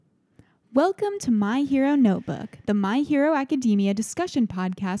Welcome to My Hero Notebook, the My Hero Academia discussion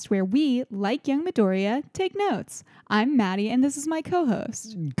podcast where we, like young Midoriya, take notes. I'm Maddie, and this is my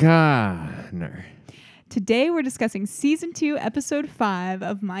co-host. Connor. Today we're discussing Season 2, Episode 5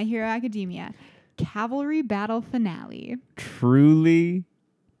 of My Hero Academia, Cavalry Battle Finale. Truly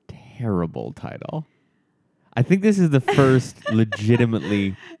terrible title. I think this is the first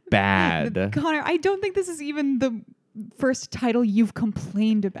legitimately bad. Connor, I don't think this is even the first title you've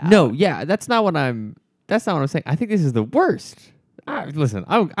complained about. No, yeah, that's not what I'm saying. I think this is the worst. Listen,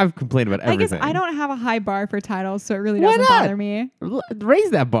 I've complained about everything. I guess I don't have a high bar for titles, so it really Why doesn't not? bother me. Raise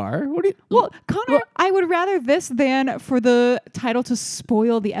that bar. What do you? Well, Connor, I would rather this than for the title to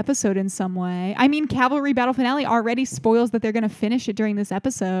spoil the episode in some way. I mean, Cavalry Battle Finale already spoils that they're going to finish it during this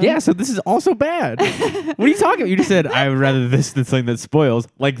episode. Yeah, so this is also bad. What are you talking about? You just said I would rather this than something that spoils,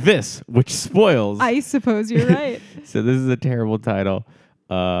 like this, which spoils. I suppose you're right. So this is a terrible title.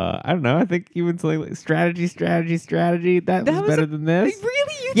 I don't know. I think even something like strategy. That was better than this.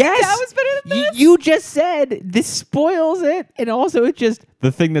 Really? You Yes. think that was better than this? You just said this spoils it, and also it's just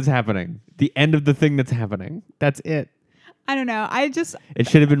the thing that's happening. The end of the thing that's happening. That's it. I don't know. It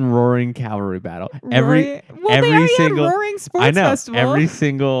should have been Roaring Cavalry Battle. They already had Roaring Sports I know. Festival. Every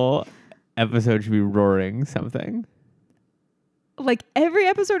single episode should be Roaring something. Like every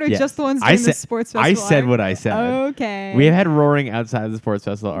episode or Yes. just the ones I during the said- Sports I Festival said arc? what I said. Okay. We have had Roaring outside of the Sports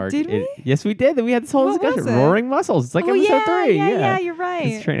Festival arc. Did we? Yes, we did. Then we had this whole What was discussion. it? Roaring Muscles. It's like oh, episode yeah, 3. Yeah, you're right.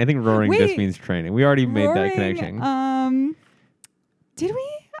 It's training. I think roaring Wait. just means training. We already made that Roaring, connection. Did we?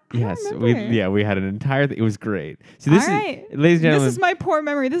 I Yes, don't we remember. we had an entire thing. It was great. So this All right. is, ladies and gentlemen. This is my poor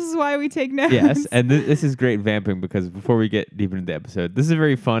memory. This is why we take notes. Yes, and this is great vamping because before we get deep into the episode, this is a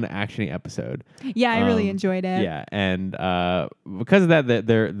very fun, actiony episode. Yeah, I really enjoyed it. Yeah, and because of that,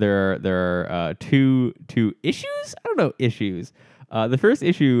 there are two issues. I don't know issues. The first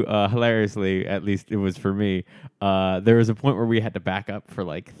issue, hilariously, at least it was for me, there was a point where we had to back up for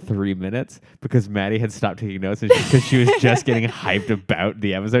like 3 minutes because Maddie had stopped taking notes because she was just getting hyped about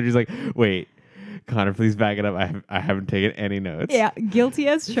the episode. She's like, wait, Connor, please back it up. I haven't taken any notes. Yeah, guilty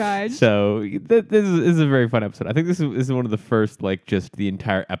as charged. So this is a very fun episode. I think this is one of the first, like, just the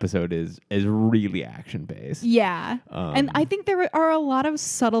entire episode is really action based. Yeah. And I think there are a lot of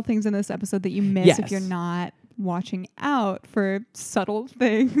subtle things in this episode that you miss if Yes. you're not watching out for subtle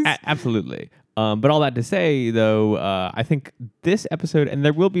things. Absolutely. But all that to say, though, I think this episode, and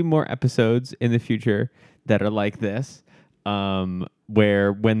there will be more episodes in the future that are like this,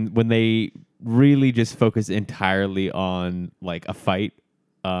 where when they really just focus entirely on like a fight,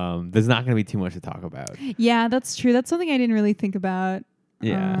 there's not going to be too much to talk about. Yeah, that's true. That's something I didn't really think about.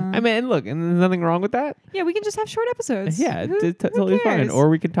 Yeah. I mean, and look, and there's nothing wrong with that. Yeah, we can just have short episodes. Yeah, Who it's totally fine. cares? Or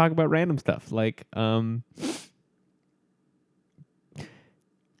we can talk about random stuff like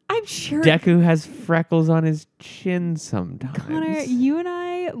I'm sure. Deku has freckles on his chin sometimes. Connor, you and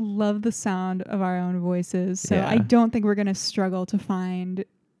I love the sound of our own voices, so Yeah. I don't think we're going to struggle to find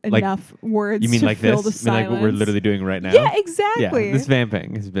Like- enough words You mean to like fill this? the You mean silence. like what we're literally doing right now? Yeah, exactly. Yeah, this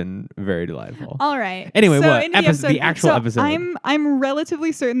vamping has been very delightful. All right. Anyway, so what? into The actual episode. I'm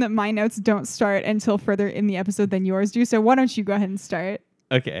relatively certain that my notes don't start until further in the episode than yours do. So why don't you go ahead and start?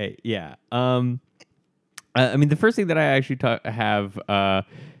 Okay, yeah. I mean, the first thing that I actually have,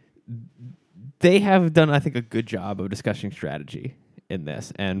 they have done, I think, a good job of discussing strategy in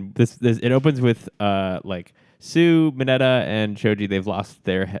this, and this it opens with like Sue, Mineta, and Shoji. They've lost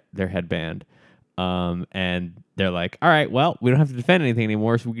their headband, and they're like, all right, well, we don't have to defend anything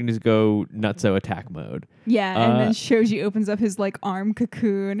anymore, so we can just go nutso attack mode. Yeah, and then Shoji opens up his like arm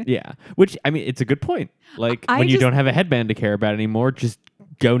cocoon. Yeah, which I mean, it's a good point. Like I when you just- don't have a headband to care about anymore, just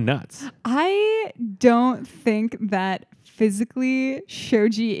go nuts. I don't think that physically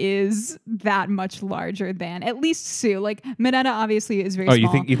Shoji is that much larger than at least Sue. Like Mineta obviously is very Oh,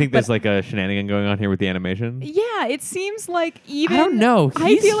 small. you think but there's like a shenanigan going on here with the animation? yeah, it seems like even I don't know. I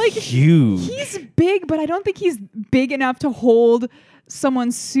He's feel like huge. he's big, but I don't think he's big enough to hold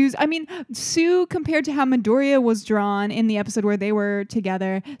someone Sue's. I mean, Sue compared to how Midoriya was drawn in the episode where they were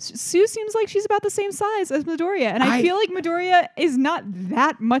together, Sue seems like she's about the same size as Midoriya, and I feel like Midoriya is not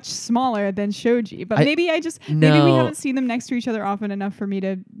that much smaller than Shoji. But maybe we No. haven't seen them next to each other often enough for me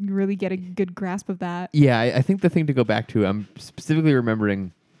to really get a good grasp of that. Yeah, I think the thing to go back to, I'm specifically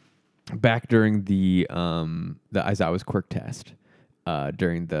remembering back during the Aizawa's quirk test,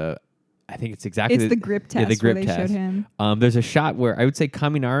 during the, I think it's exactly It's the grip test the grip where they test. showed him. There's a shot where I would say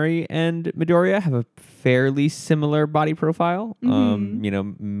Kaminari and Midoriya have a fairly similar body profile.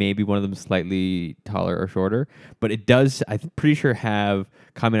 Maybe one of them slightly taller or shorter, but it does, I'm pretty sure, have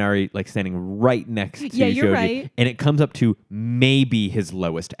Kaminari like standing right next to Yeah, you're Shoji, right. and it comes up to maybe his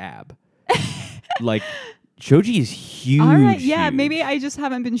lowest ab. like Shoji is huge. All right, yeah, huge. maybe I just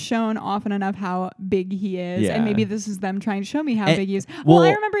haven't been shown often enough how big he is, Yeah. and maybe this is them trying to show me how And- big he is. Well, I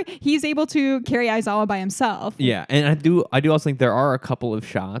well- remember he's able to carry Aizawa by himself. Yeah, and I do also think there are a couple of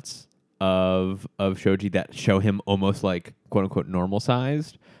shots of Shoji that show him almost like quote unquote normal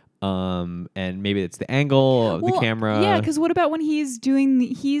sized. And maybe it's the angle of the camera. Yeah, because what about when he's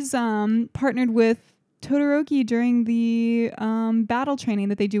partnered with Todoroki during the battle training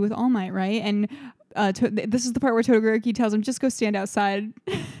that they do with All Might, right? And this is the part where Todoroki tells him, just go stand outside.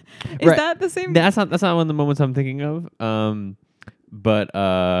 Is Right. that the same? That's not one of the moments I'm thinking of.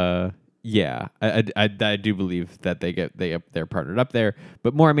 But yeah, I do believe that they're partnered up there.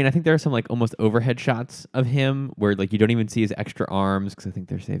 But more, I mean, I think there are some like almost overhead shots of him where like you don't even see his extra arms because I think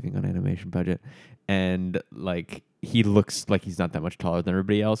they're saving on animation budget, and like he looks like he's not that much taller than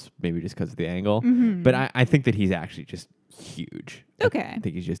everybody else, maybe just because of the angle. Mhm. But I think that he's actually just huge. Okay. I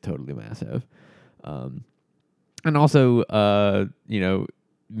think he's just totally massive. And also,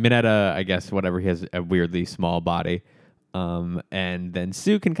 Mineta, I guess, whatever, he has a weirdly small body. And then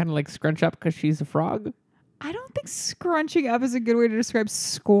Sue can kind of like scrunch up because she's a frog. I don't think scrunching up is a good way to describe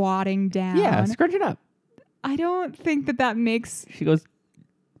squatting down. Yeah, scrunch it up. I don't think that makes. She goes,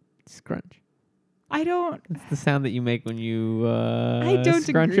 scrunch. I don't. It's the sound that you make when you I don't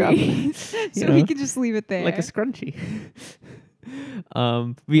scrunch agree. up. So know, we can just leave it there. like a scrunchie.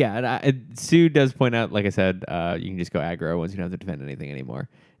 But yeah, Sue does point out, like I said, you can just go aggro once you don't have to defend anything anymore.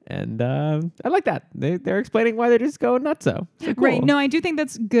 And I like that. They're explaining why they're just going nutso. So cool. Right. No, I do think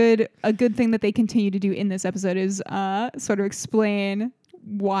that's good. A good thing that they continue to do in this episode is sort of explain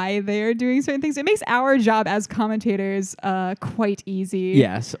why they're doing certain things. It makes our job as commentators quite easy.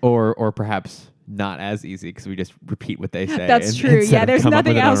 Yes, or perhaps not as easy because we just repeat what they say. That's true. instead Yeah, of there's come up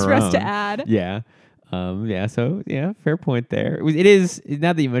nothing with it on else our for us to own. add. Yeah. So fair point there. It is,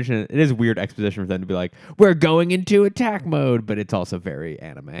 now that you mention it, it is weird exposition for them to be like, we're going into attack mode, but it's also very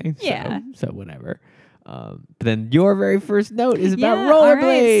anime. Yeah. So whatever. But then your very first note is about Yeah, all right,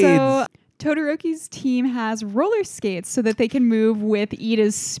 rollerblades. so Todoroki's team has roller skates so that they can move with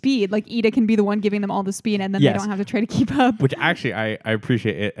Ida's speed. Like Ida can be the one giving them all the speed, and then Yes. they don't have to try to keep up. Which actually I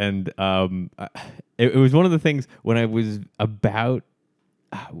appreciate it. And it was one of the things when I was about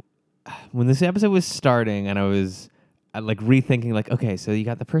when this episode was starting and I was like rethinking, like, okay, so you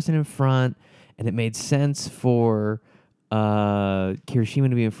got the person in front and it made sense for Kirishima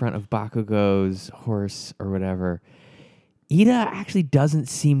to be in front of Bakugo's horse or whatever. Ida actually doesn't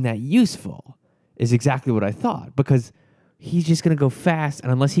seem that useful, is exactly what I thought, because he's just going to go fast,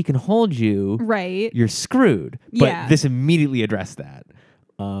 and unless he can hold you, Right. you're screwed. But Yeah. this immediately addressed that.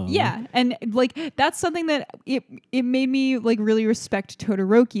 Yeah, and like that's something that it made me like really respect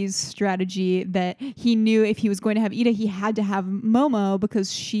Todoroki's strategy, that he knew if he was going to have Ida, he had to have Momo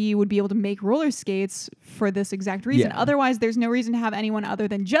because she would be able to make roller skates for this exact reason. Yeah. Otherwise, there's no reason to have anyone other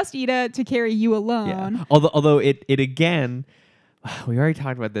than just Ida to carry you alone. Yeah. Although it again, we already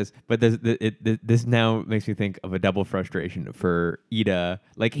talked about this, but this now makes me think of a double frustration for Ida.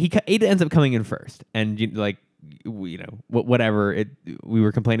 Like Ida ends up coming in first, and whatever. We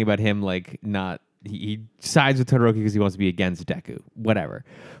were complaining about him like not. He sides with Todoroki because he wants to be against Deku, whatever.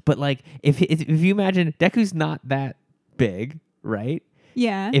 But like, if you imagine Deku's not that big, right?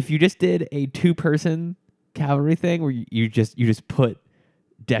 Yeah. If you just did a 2-person cavalry thing where you just put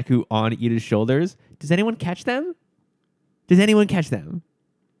Deku on Ida's shoulders, does anyone catch them?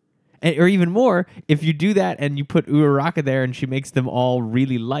 Or even more, if you do that and you put Uraraka there and she makes them all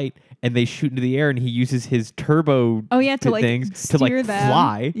really light and they shoot into the air and he uses his turbo to like things to like steer them.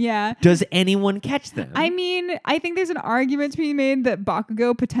 fly, Yeah. does anyone catch them? I mean, I think there's an argument to be made that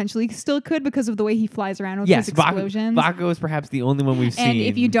Bakugo potentially still could because of the way he flies around with his explosions. Bakugo is perhaps the only one we've seen. And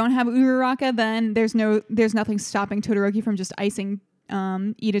if you don't have Uraraka, then there's nothing stopping Todoroki from just icing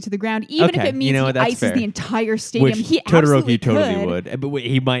Ida to the ground, even if it means he that's ices fair. the entire stadium. Which He Todoroki absolutely totally could. would. But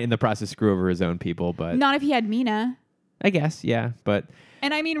he might in the process screw over his own people, but Not if he had Mina. I guess, yeah. But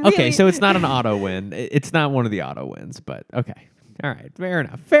And I mean, really, okay, so it's not an auto win. It's not one of the auto wins, but okay. All right, fair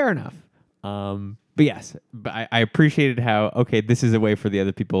enough. But yes, but I appreciated how, okay, this is a way for the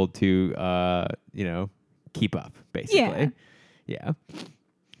other people to, keep up, basically. Yeah.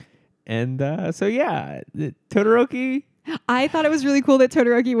 And so, yeah, Todoroki. I thought it was really cool that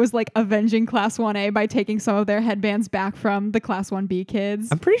Todoroki was like avenging Class 1A by taking some of their headbands back from the Class 1B kids.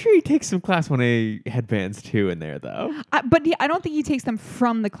 I'm pretty sure he takes some Class 1A headbands too in there, though. But I don't think he takes them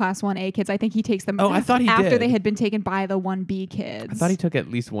from the Class 1A kids. I think he takes them I thought he after did. they had been taken by the 1B kids. I thought he took at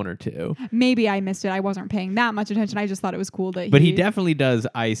least 1 or 2. Maybe I missed it. I wasn't paying that much attention. I just thought it was cool that But he definitely does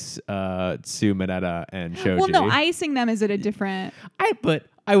ice Tsu, Mineta, and Shoji. Well, no, icing them is at a different...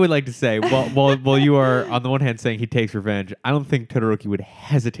 I would like to say, while you are on the one hand saying he takes revenge, I don't think Todoroki would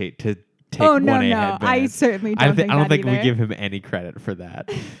hesitate to take Oh 1A no, headband. I certainly don't think I don't that think we either. give him any credit for that.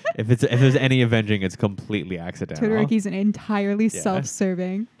 if there's any avenging, it's completely accidental. Todoroki's an entirely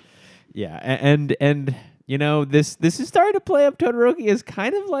self-serving. Yeah, and you know this is starting to play up Todoroki as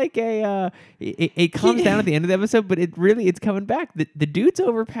kind of like a it calms down at the end of the episode, but it's coming back. The dude's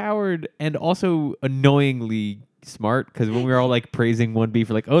overpowered and also annoyingly smart, because when we were all like praising 1B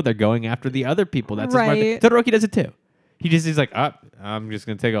for like, oh, they're going after the other people, that's a smart thing. Right. Todoroki does it too. He's like, I'm just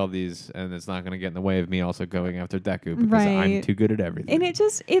gonna take all these, and it's not gonna get in the way of me also going after Deku because I'm Right. too good at everything. And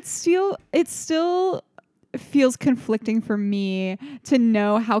it still feels conflicting for me to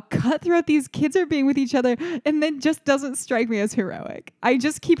know how cutthroat these kids are being with each other, and then just doesn't strike me as heroic. I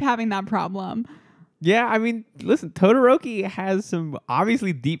just keep having that problem. Yeah, I mean, listen, Todoroki has some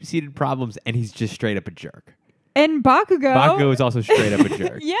obviously deep-seated problems, and he's just straight up a jerk. And Bakugo is also straight up a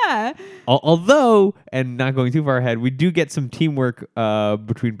jerk. Yeah. Although, and not going too far ahead, we do get some teamwork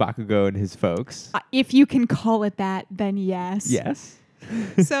between Bakugo and his folks. If you can call it that, then yes. Yes.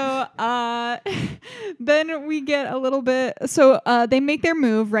 So then we get a little bit. So they make their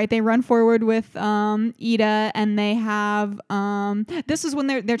move, right? They run forward with Ida, and they have. This is when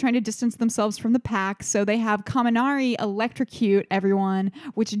they're trying to distance themselves from the pack. So they have Kaminari electrocute everyone,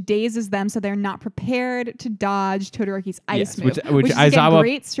 which dazes them, so they're not prepared to dodge Todoroki's ice move, which is Aizawa, again,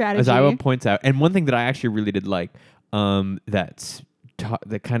 great strategy. Aizawa points out, and one thing that I actually really did like, that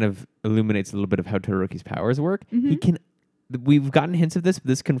kind of illuminates a little bit of how Todoroki's powers work. He can. We've gotten hints of this, but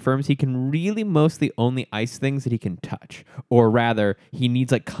this confirms he can really mostly only ice things that he can touch. Or rather, he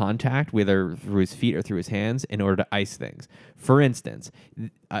needs like contact, whether through his feet or through his hands, in order to ice things. For instance,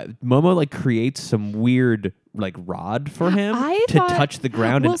 Momo like creates some weird like rod for him to touch the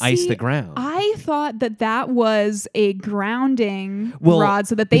ground and ice the ground. I thought that was a grounding rod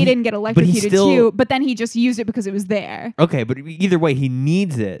so that they didn't get electrocuted too, but then he just used it because it was there. Okay, but either way, he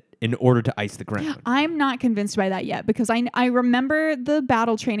needs it in order to ice the ground. I'm not convinced by that yet, because I remember the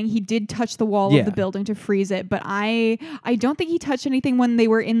battle training. He did touch the wall of the building to freeze it, but I don't think he touched anything when they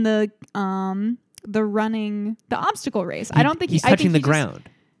were in the obstacle race. I don't think he's touching the ground.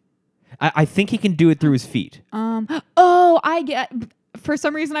 I think he can do it through his feet. I get. For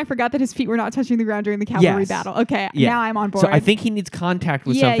some reason, I forgot that his feet were not touching the ground during the cavalry battle. Okay, now I'm on board. So I think he needs contact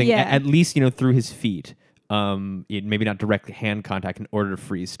with something, at least through his feet. Maybe not direct hand contact in order to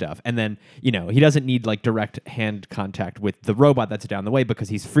freeze stuff. And then, he doesn't need like direct hand contact with the robot that's down the way because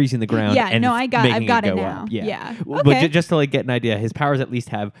he's freezing the ground. I've got it now. Up. Yeah. Okay. But just to like get an idea, his powers at least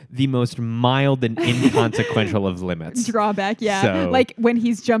have the most mild and inconsequential of limits. Drawback, yeah. So like when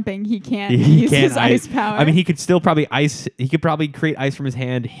he's jumping, he can't use his ice power. I mean, he could still probably ice. He could probably create ice from his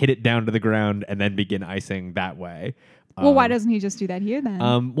hand, hit it down to the ground, and then begin icing that way. Well, why doesn't he just do that here then?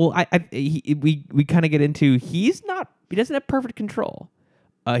 Well, we kind of get into he doesn't have perfect control.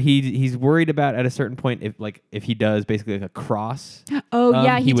 He's worried about at a certain point if he does basically like a cross. Oh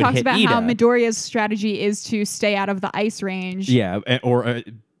yeah, he talks about Ida. how Midoriya's strategy is to stay out of the ice range. Yeah, or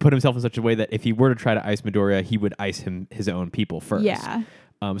put himself in such a way that if he were to try to ice Midoriya, he would ice his own people first. Yeah.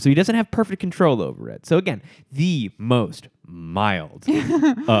 So he doesn't have perfect control over it. So again, the most mild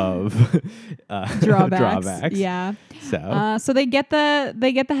of drawbacks. Yeah. So they get the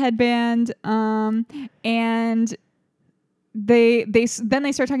headband, and they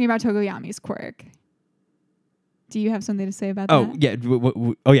start talking about Togoyami's quirk. Do you have something to say about that? Yeah.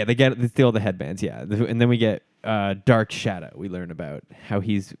 They steal the headbands. Yeah, and then we get Dark Shadow. We learn about how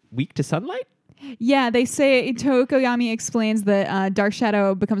he's weak to sunlight. Yeah, they say Tokoyami explains that Dark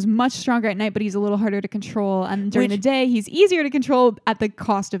Shadow becomes much stronger at night, but he's a little harder to control. And during the day, he's easier to control at the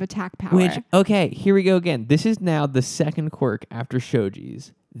cost of attack power. Okay, here we go again. This is now the second quirk after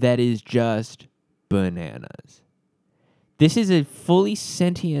Shoji's that is just bananas. This is a fully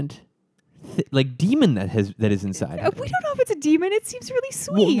sentient demon that is inside. We don't know if it's a demon. It seems really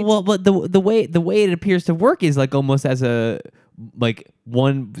sweet. Well, but the way it appears to work is like almost as a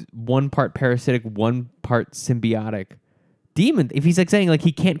one part parasitic, one part symbiotic demon. If he's like saying like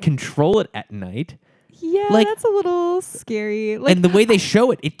he can't control it at night. Yeah, that's a little scary. And the way they show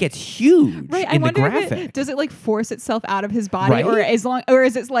it, it gets huge. Right. In the graphic. If does it like force itself out of his body, or is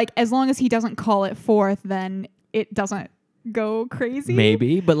it like as long as he doesn't call it forth, then it doesn't go crazy?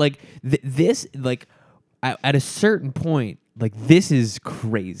 Maybe, but like this, like at a certain point, like this is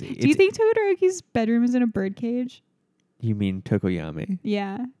crazy. Do you think Todoroki's bedroom is in a birdcage? You mean Tokoyami?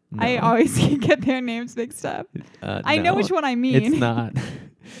 Yeah. No. I always get their names mixed up. I know which one I mean. It's not.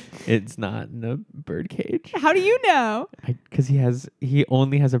 It's not in a birdcage. How do you know? Because he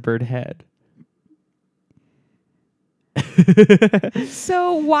only has a bird head.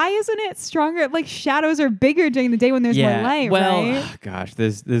 So why isn't it stronger? Like shadows are bigger during the day when there's more light, well, right? gosh,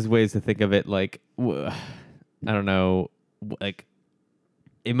 there's ways to think of it. Like, I don't know, like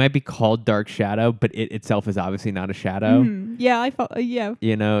it might be called dark shadow, but it itself is obviously not a shadow. Yeah, I felt. Yeah.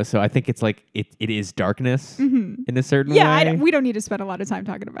 You know, so I think it's like it is darkness in a certain Yeah, way. we don't need to spend a lot of time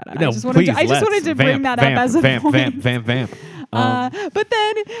talking about it. No, I just wanted to, please, wanted to bring vamp, that up vamp, as a vamp, point. vamp. But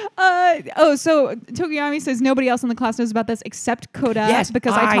then, so Tokoyami says nobody else in the class knows about this except Koda. Yes,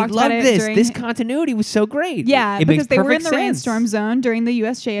 because I talked love about it this. during. This continuity was so great. Yeah, it because makes they were in perfect the sense. rainstorm zone during the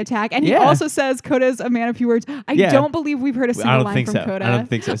USJ attack, and he Yeah. also says Koda is a man of few words. I Yeah. don't believe we've heard a single don't line think from so. Koda. I don't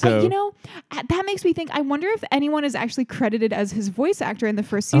think so. So you know, that makes me think. I wonder if anyone is actually credited as his voice actor in the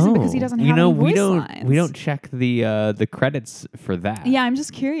first season because he doesn't have any voice lines. we don't check the credits for that. Yeah, I'm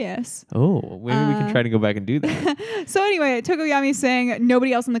just curious. Oh, maybe we can try to go back and do that. So anyway, Tokoyami's saying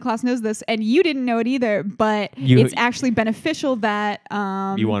nobody else in the class knows this, and you didn't know it either. But it's actually beneficial that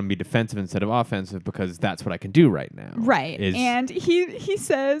You want to be defensive instead of offensive because that's what I can do right now. right. And he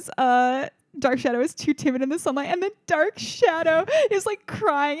says, Dark Shadow is too timid in the sunlight, and then Dark Shadow is like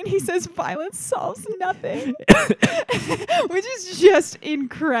crying, and he says violence solves nothing, which is just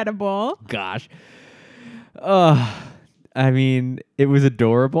incredible. Gosh. I mean, it was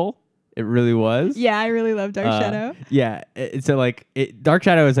adorable. It really was. Yeah, I really love Dark Shadow. Yeah. So like Dark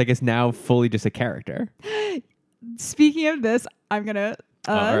Shadow is, I guess, now fully just a character. Speaking of this, I'm gonna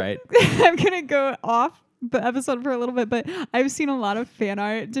all right. I'm gonna go off the episode for a little bit, but I've seen a lot of fan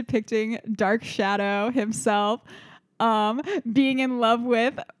art depicting Dark Shadow himself being in love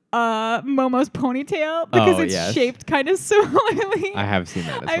with Momo's ponytail because it's shaped kind of similarly. I have seen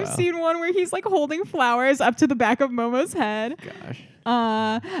that as I've well. seen one where he's like holding flowers up to the back of Momo's head. Gosh.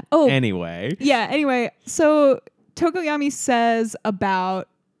 Anyway. Yeah, anyway, so Tokoyami says about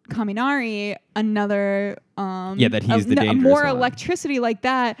Kaminari, another that he's the dangerous more one. electricity like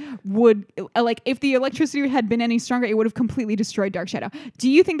that would like if the electricity had been any stronger, it would have completely destroyed Dark Shadow. Do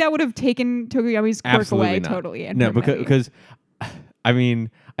you think that would have taken Tokoyami's quirk Absolutely away not. totally? And No, permanently? because I mean,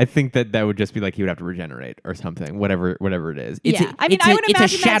 I think that would just be like he would have to regenerate or something, whatever it is. I would imagine it's a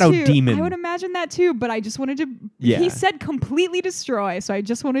shadow that too. demon. I would imagine that too, but I just wanted to. Yeah. He said completely destroy, so I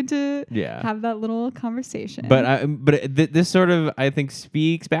just wanted to have that little conversation. But this sort of, I think,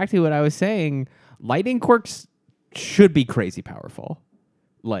 speaks back to what I was saying. Lightning quirks should be crazy powerful.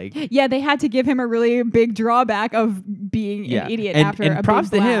 Like, yeah, they had to give him a really big drawback of being an idiot after and a props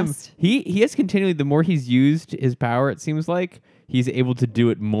big to him. blast. He has continually, the more he's used his power, it seems like he's able to do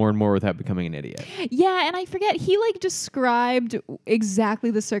it more and more without becoming an idiot. Yeah, and I forget, he like described exactly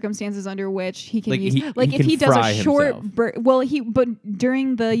the circumstances under which he can use. He if can he does fry a short himself. burst, but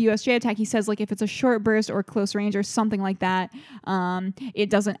during the USJ attack, he says like if it's a short burst or close range or something like that, it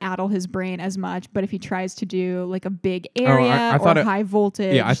doesn't addle his brain as much. But if he tries to do like a big area I thought or high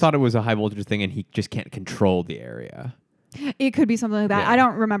voltage, Yeah, I thought it was a high voltage thing, and he just can't control the area. it could be something like that. Yeah. I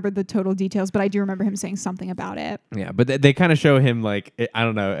don't remember the total details, but I do remember him saying something about it. Yeah, but they kind of show him like I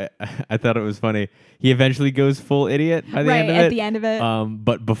don't know. I thought it was funny. He eventually goes full idiot by the end of it. Right, at the end of it.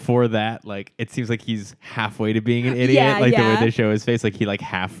 But before that, like it seems like he's halfway to being an idiot. Yeah, like the way yeah. they show his face, like he like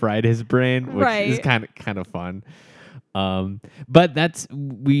half fried his brain, which is Right. kind of fun. But that's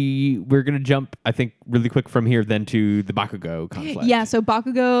we're gonna jump, I think, really quick from here then to the Bakugo conflict. Yeah, so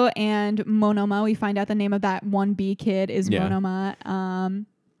Bakugo and Monoma, we find out the name of that 1B kid is Yeah. Monoma.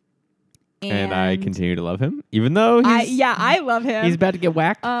 And I continue to love him, even though I love him. he's about to get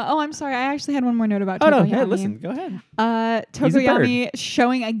whacked. I'm sorry. I actually had one more note about Oh no! Tokoyami. Hey, listen, go ahead. He's a Tokoyami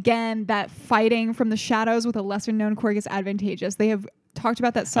showing again that fighting from the shadows with a lesser known quirk is advantageous. They have talked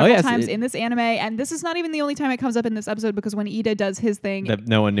about that several times in this anime, and this is not even the only time it comes up in this episode because when Ida does his thing That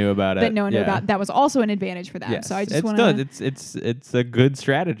no one knew about it. that no one knew about, that was also an advantage for them. Yes. So I just want good. to. It's a good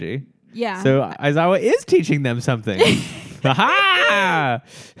strategy. Yeah. So Aizawa is teaching them something. Ha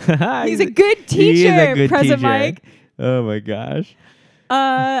He's a good teacher, He is a good Present teacher. Mike. Oh my gosh.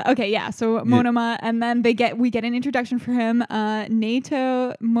 Okay, yeah. So Monoma, and then we get an introduction for him.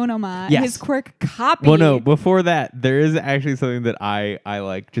 Nato Monoma, Yes. his quirk copy. Well, no. Before that, there is actually something that I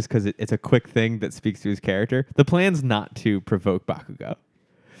like, just because it's a quick thing that speaks to his character. The plan's not to provoke Bakugo.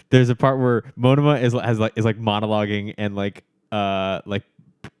 There's a part where Monoma is monologuing and like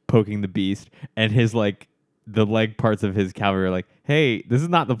poking the beast, and his like the leg parts of his cavalry are like, "Hey, this is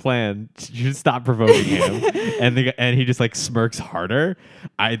not the plan. You should stop provoking him." and he just like smirks harder.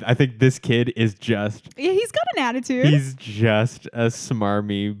 I think this kid is just Yeah, he's got an attitude. he's just a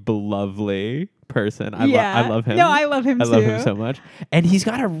smarmy, lovely person. I love him. No, I love him I too. love him so much. And he's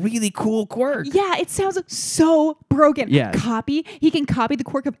got a really cool quirk. Yeah, it sounds so broken. Yeah. He can copy the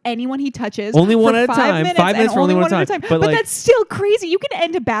quirk of anyone he touches. Only one for at a 5 time. minutes 5 minutes and for only one at a time. But But, like, that's still crazy. You can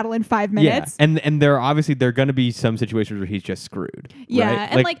end a battle in 5 minutes. Yeah, and there are obviously going to be some situations where he's just screwed. Yeah, right?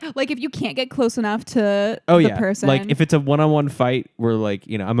 and like if you can't get close enough to oh the yeah, person, like if it's a one-on-one fight where like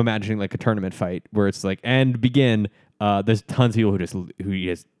I'm imagining like a tournament fight where it's like and begin. There's tons of people who he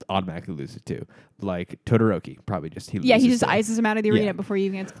just automatically loses to, like Todoroki. Probably just he just to. ices him out of the arena Yeah. before he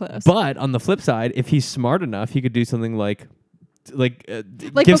even gets close. But on the flip side, if he's smart enough, he could do something like Like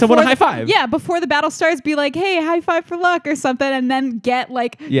give someone a before high five. Yeah, before the battle starts, be like, "Hey, high five for luck" or something, and then get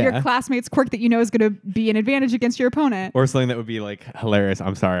like your Yeah. classmate's quirk that you know is going to be an advantage against your opponent. Or something that would be like hilarious.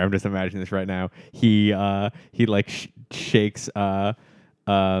 I'm sorry, I'm just imagining this right now. He like shakes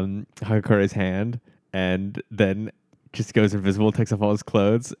Hagakure's hand and then just goes invisible, takes off all his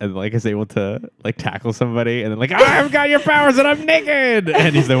clothes, and like is able to like tackle somebody, and then like I've got your powers and I'm naked,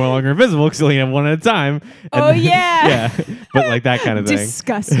 and he's no longer invisible because he only have one at a time. And Oh, yeah. yeah, but like that kind of thing.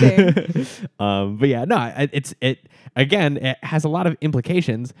 Disgusting. But yeah, no, it again, it has a lot of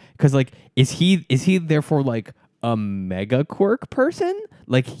implications because like is he therefore like a mega quirk person?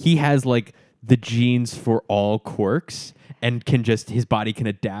 Like he has like the genes for all quirks and can just his body can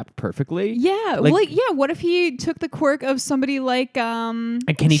adapt perfectly. Yeah, what if he took the quirk of somebody like and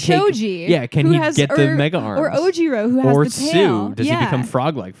can he Shoji? can who he has, get the mega arms? or Ojiro who has or the tail? Sue? Does he become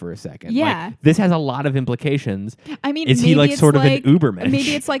frog-like for a second? Yeah. Like, this has a lot of implications. I mean, is he maybe like it's sort of like, an Ubermensch?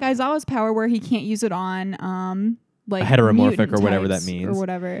 Maybe it's like Aizawa's power where he can't use it on like A heteromorphic mutant or whatever that types means. or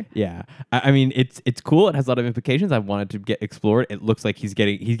whatever. Yeah, I mean it's cool. It has a lot of implications. I wanted to get explored. It looks like he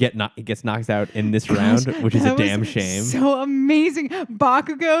gets knocked out in this round, which is a That was damn shame. So amazing,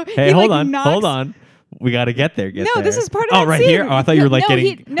 Bakugo. Hey, he, hold like, on, knocks- hold on. We got to get there. No, there. this is part of Oh, that right scene. here. Oh, I thought you were like No, getting.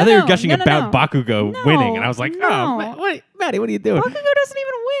 he- I thought you were no, gushing no, no, about no. Bakugo No, winning, and I was like, no. oh, Maddie, what are you doing? Bakugo doesn't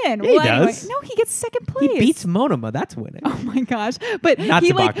even win. Yeah, he Well, anyway, does. no, he gets second place. He beats Monoma. That's winning. Oh my gosh! But Not he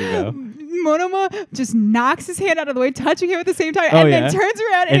to like Bakugo. Monoma just knocks his hand out of the way, touching him at the same time, Oh, and yeah. then turns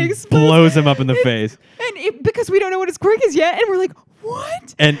around and, And explodes. blows him up in the face. And because we don't know what his quirk is yet, and we're like,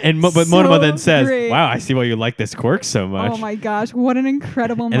 what? But So Monoma then says, great. "Wow, I see why you like this quirk so much." Oh my gosh! What an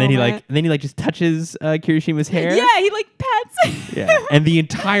incredible and moment! then he just touches Kirishima's hair. Yeah, he like pets. Yeah. And the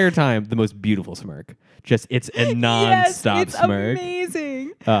entire time, the most beautiful smirk. Just it's a non-stop yes, it's smirk.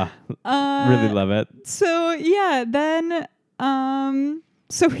 amazing. Really love it. So yeah, then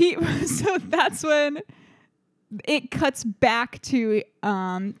so that's when it cuts back to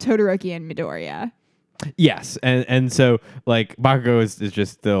Todoroki and Midoriya. Yes, and so like Bakugo is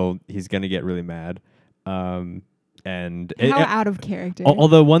just still he's gonna get really mad, and How out of character.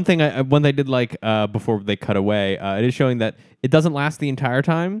 although one thing I did like before they cut away, it is showing that it doesn't last the entire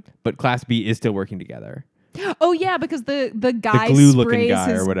time, but Class B is still working together. Oh yeah, because the guy glue-looking sprays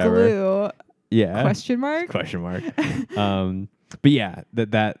guy or his whatever. glue. Yeah. Question mark. But yeah,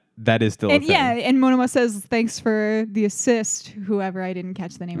 that is still a And thing. yeah, and Monoma says thanks for the assist. Whoever, I didn't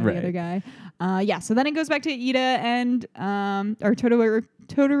catch the name of Right. the other guy. Yeah, so then it goes back to Ida and or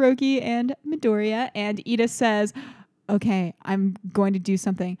Todoroki and Midoriya, and Ida says, "Okay, I'm going to do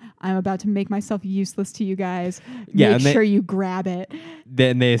something. I'm about to make myself useless to you guys. Yeah, Make and sure you grab it."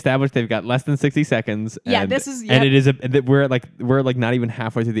 Then they establish they've got less than 60 seconds. Yeah, and, this is- and yep. it is we're like not even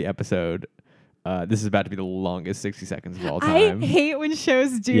halfway through the episode. This is about to be the longest 60 seconds of all I time. hate when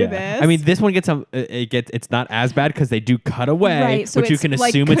shows do this. I mean, this one gets it's not as bad because they do cut away, Right, so which you it's, can like,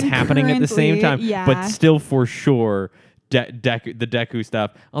 assume it's happening at the same time. concurrently, yeah. But still, for sure, the Deku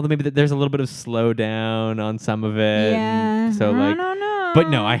stuff. Although maybe there's a little bit of slowdown on some of it. yeah. and so I like, don't know. but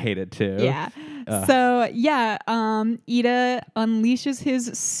no, I hate it too. Yeah. So yeah, Ida unleashes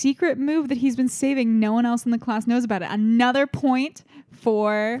his secret move that he's been saving. No one else in the class knows about it. Another point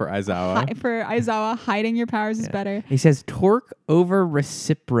for Aizawa. for Aizawa, hiding your powers is better. He says torque over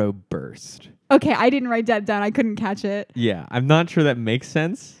recipro burst. Okay, I didn't write that down. I couldn't catch it. Yeah, I'm not sure that makes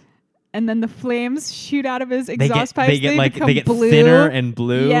sense. And then the flames shoot out of his They exhaust get pipes. they get become blue. thinner and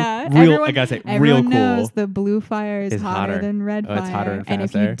blue. Yeah, I gotta say, real everyone cool. knows the blue fire is Is hotter hotter. than red Oh, fire. it's hotter and and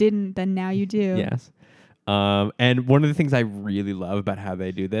if you faster. didn't, then now you do. Yes. And one of the things I really love about how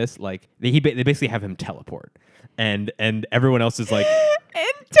they do this, like they basically have him teleport, and everyone else is like, And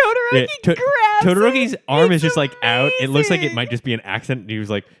Todoroki grabs Todoroki's it. arm is It's just like out. It looks like it amazing. might just be an accident. He was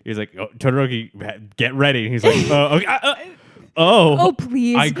like, oh, Todoroki, get ready. And he's like, oh, okay, Oh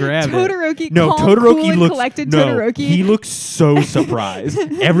please! I grabbed Todoroki. it. No, calm, Todoroki cool, and looks collected. no, Todoroki. he looks so surprised.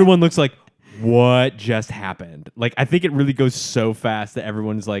 Everyone looks like, what just happened? Like I think it really goes so fast that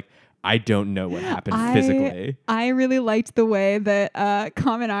everyone's like, I don't know what happened physically. I really liked the way that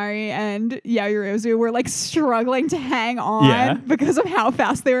Kaminari and Yaoyorozu were like struggling to hang on because of how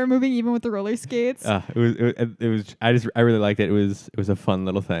fast they were moving, even with the roller skates. It was. I really liked it. It was a fun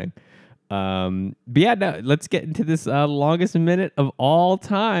little thing. But yeah, no, let's get into this longest minute of all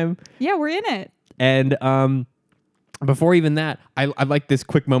time. Yeah, we're in it. And before even that, I like this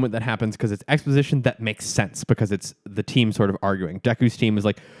quick moment that happens because it's exposition that makes sense because it's the team sort of arguing. Deku's team is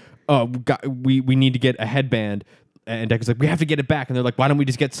like, oh, we need to get a headband. And Deku's like, we have to get it back. And they're like, why don't we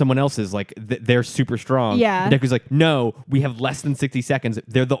just get someone else's? Like, they're super strong. Yeah. And Deku's like, no, we have less than 60 seconds.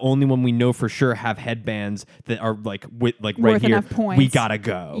 They're the only one we know for sure have headbands that are like right worth here. Enough points. We gotta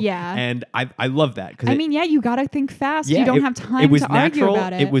go. Yeah. And I love that. I mean, you gotta think fast. Yeah, you don't have time to argue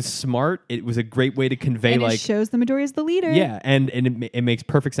about it. It was smart. It was a great way to convey and it shows the Midoriya is the leader. Yeah, and it makes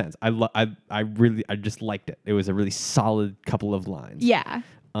perfect sense. I just liked it. It was a really solid couple of lines. Yeah.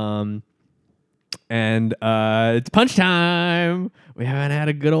 And it's punch time. We haven't had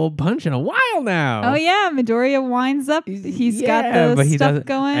a good old punch in a while now. Oh yeah, Midoriya winds up. He's got the stuff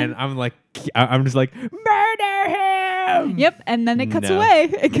going. And I'm just like, murder him. Yep, and then it cuts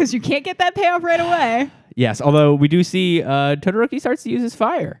away because you can't get that payoff right away. Yes, although we do see Todoroki starts to use his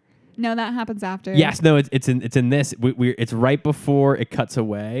fire. No, that happens after. Yes, no, it's in this. It's right before it cuts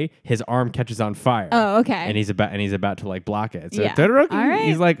away. His arm catches on fire. Oh, okay. And he's about to like block it. So yeah. Todoroki, all right.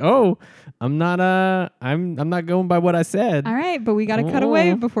 he's like, oh, I'm not going by what I said. All right, but we got to cut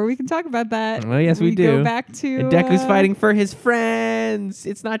away before we can talk about that. Well, yes, we do. Go back to and Deku's fighting for his friends.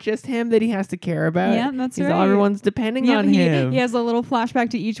 It's not just him that he has to care about. Yeah, that's right. Everyone's depending on him. He has a little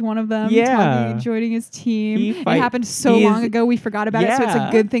flashback to each one of them. Yeah. Joining his team. It happened so long ago, we forgot about it. So it's a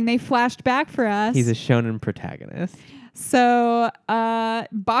good thing they flashed back for us. He's a shonen protagonist. So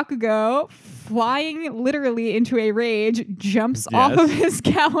Bakugo, flying literally into a rage, jumps off of his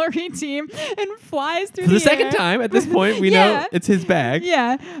cavalry team and flies through for the air. second time. At this point, we know it's his bag.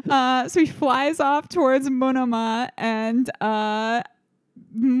 Yeah. So he flies off towards Monoma, and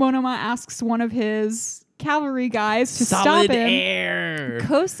Monoma asks one of his cavalry guys to stop him. Air.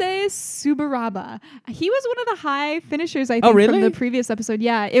 Kosei Subaraba. He was one of the high finishers, I think, really? from the previous episode.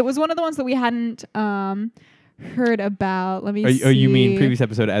 Yeah, it was one of the ones that we hadn't heard about. Let me see. Oh, you mean previous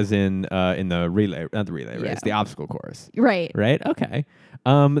episode as in the relay, not the relay race, the obstacle course. Right. Right? Okay.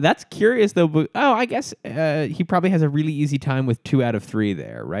 That's curious though, but I guess he probably has a really easy time with 2 out of 3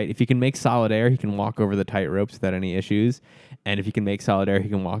 there, right? If he can make solid air, he can walk over the tight ropes without any issues. And if he can make solid air, he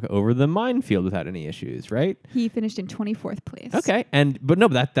can walk over the minefield without any issues, right? He finished in 24th place. Okay.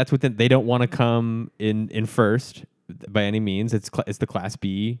 But that's within, they don't want to come in first by any means. It's the class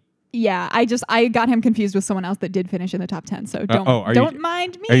B. Yeah, I got him confused with someone else that did finish in the top 10, so don't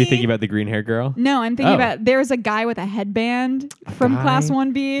mind me. Are you thinking about the green hair girl? No, I'm thinking about there's a guy with a headband from Class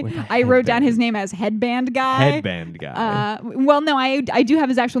 1B. I wrote down his name as Headband Guy. Headband Guy. Well, no, I do have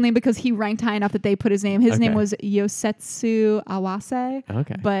his actual name because he ranked high enough that they put his name. His name was Yosetsu Awase.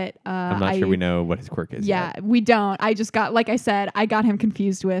 Okay. But I'm not sure we know what his quirk is. Yeah, yet. we don't. I just got, like I said, I got him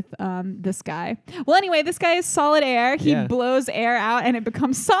confused with this guy. Well, anyway, this guy is solid air. He blows air out and it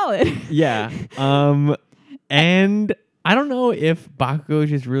becomes solid. Yeah. And I don't know if Bakugo is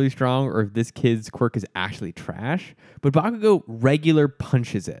just really strong or if this kid's quirk is actually trash, but Bakugo regular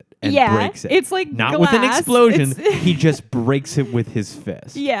punches it and breaks it. It's like not glass. with an explosion. He just breaks it with his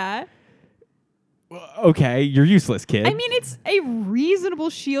fist. Yeah. Okay, you're useless, kid. I mean, it's a reasonable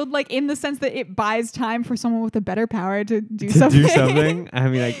shield, like in the sense that it buys time for someone with a better power to do something. I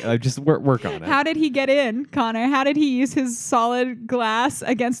mean, I just work on it. How did he get in, Connor? How did he use his solid glass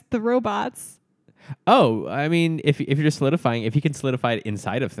against the robots? Oh, I mean, if you're just solidifying, if he can solidify it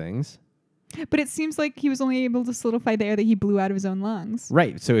inside of things. But it seems like he was only able to solidify the air that he blew out of his own lungs.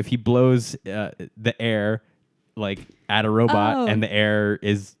 Right. So if he blows the air like at a robot and the air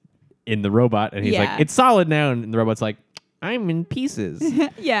is in the robot and he's like, it's solid now, and the robot's like, I'm in pieces.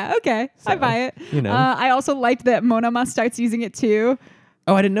 Yeah, okay. So, I buy it. You know. I also liked that Monoma starts using it too.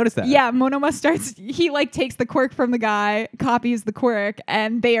 Oh, I didn't notice that. Yeah, Monoma he like takes the quirk from the guy, copies the quirk,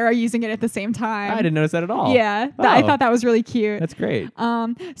 and they are using it at the same time. I didn't notice that at all. Yeah, I thought that was really cute. That's great.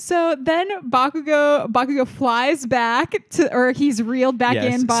 So then Bakugo flies back or he's reeled back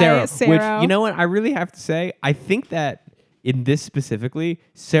in by Sero. Which, you know what, I really have to say, I think that in this specifically,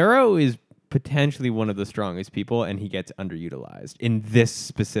 Sero is potentially one of the strongest people, and he gets underutilized in this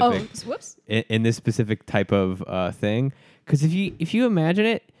specific. Oh, whoops! In this specific type of thing, because if you imagine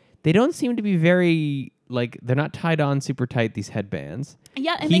it, they don't seem to be very they're not tied on super tight, these headbands.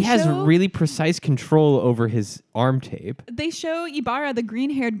 Yeah, and he they has show, really precise control over his arm tape. They show Ibarra, the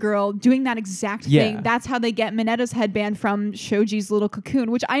green-haired girl, doing that exact Yeah. thing. That's how they get Minetta's headband from Shoji's little cocoon,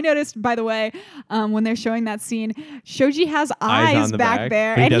 which I noticed, by the way, when they're showing that scene. Shoji has eyes on the back back,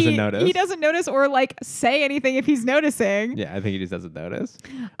 there, but he and doesn't notice. He doesn't notice or like say anything if he's noticing. Yeah, I think he just doesn't notice.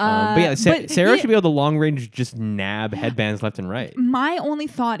 But yeah, Sarah should be able to long range just nab headbands left and right. My only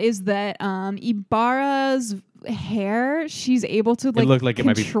thought is that Ibarra's hair, she's able to like It looked like it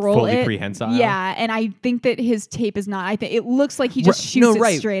might be control fully it. prehensile. Yeah, and I think that his tape is not. I think it looks like he just shoots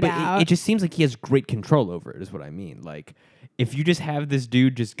it straight but out. It just seems like he has great control over it, is what I mean. Like, if you just have this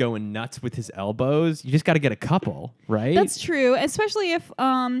dude just going nuts with his elbows, you just got to get a couple, right? That's true, especially if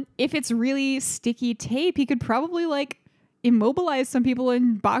it's really sticky tape, he could probably like immobilize some people,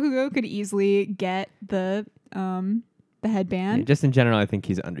 and Bakugo could easily get the headband. Yeah, just in general, I think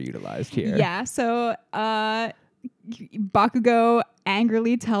he's underutilized here. Yeah, so Bakugo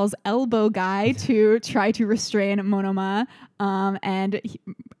angrily tells Elbow Guy to try to restrain Monoma, and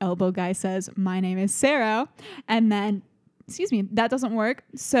Elbow Guy says, "My name is Sero," and then, excuse me, that doesn't work.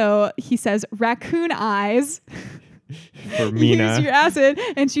 So he says, "Raccoon eyes." For Mina. Use your acid,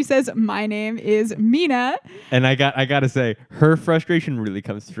 and she says, "My name is Mina." And I gotta say, her frustration really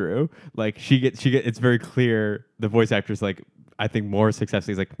comes through. Like she gets. It's very clear. The voice actor's like, I think more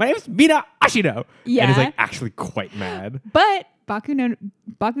successfully, is like, "My name is Mina Ashino." Yeah. And is like actually quite mad. But Bakugo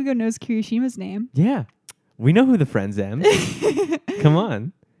knows Kirishima's name. Yeah, we know who the friends am. Come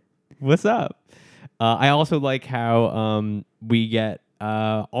on, what's up? I also like how we get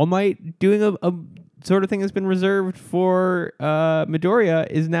All Might doing a sort of thing that's been reserved for Midoriya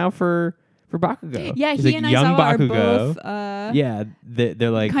is now for Bakugo. Yeah, He's he like and young Aizawa are Bakugo. both Yeah, they're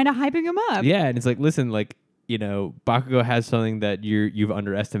like kind of hyping him up. yeah, and it's like, listen, like, you know, Bakugo has something that you've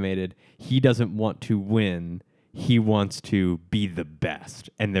underestimated. He doesn't want to win. He wants to be the best,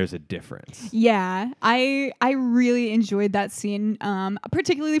 and there's a difference. Yeah, I really enjoyed that scene,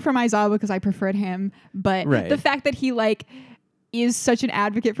 particularly from Aizawa because I preferred him. But Right. the fact that he like is such an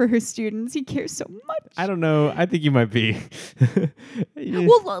advocate for his students, he cares so much. I don't know. I think you might be.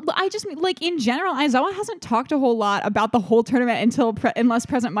 Well, I just mean, like, in general, Aizawa hasn't talked a whole lot about the whole tournament unless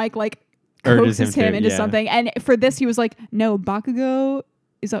President Mike like Urges coaxes him him to, into yeah. something. And for this, he was like, "No, Bakugo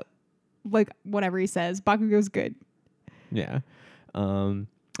is like whatever he says. Bakugo's good." Yeah.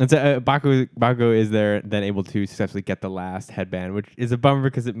 And so Bakugo is there then able to successfully get the last headband, which is a bummer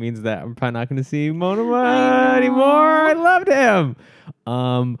because it means that I'm probably not going to see Monoma anymore. I loved him.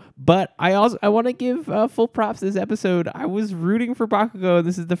 But I want to give full props to this episode. I was rooting for Bakugo.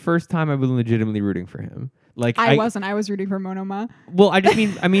 This is the first time I've been legitimately rooting for him. Like I wasn't. I was rooting for Monoma. Well, I just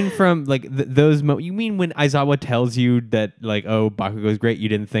mean from like those you mean when Aizawa tells you that like, oh, Bakugo's great, you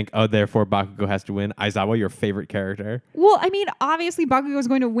didn't think, oh, therefore Bakugo has to win. Aizawa, your favorite character. Well, I mean, obviously Bakugo is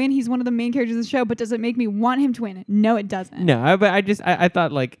going to win. He's one of the main characters of the show, but does it make me want him to win? No, it doesn't. No, but I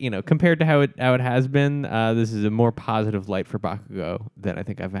thought, like, you know, compared to how it has been, this is a more positive light for Bakugo than I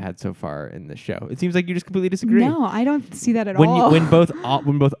think I've had so far in the show. It seems like you just completely disagree. No, I don't see that at all. When both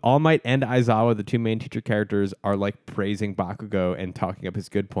All Might and Aizawa, the two main teacher characters, are like praising Bakugo and talking up his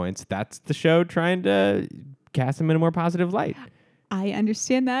good points, that's the show trying to cast him in a more positive light. I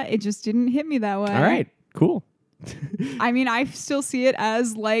understand that. It just didn't hit me that way. All right, cool. I mean, I still see it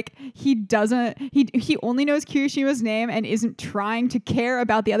as like he only knows Kirishima's name and isn't trying to care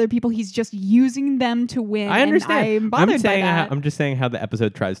about the other people. He's just using them to win. I understand. And I'm bothered by that. I'm just saying how the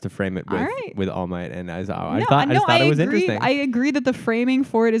episode tries to frame it with All Might and Aizawa. I just thought it was interesting. I agree that the framing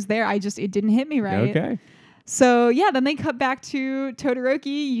for it is there. It didn't hit me right. Okay. So yeah, then they cut back to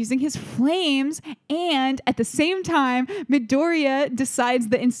Todoroki using his flames, and at the same time, Midoriya decides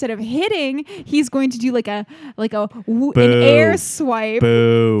that instead of hitting, he's going to do an air swipe.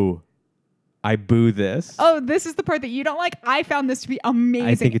 Boo! I boo this. Oh, this is the part that you don't like. I found this to be amazing.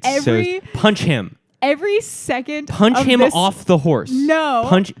 I think it's punch him. Every second. Punch him off the horse. No.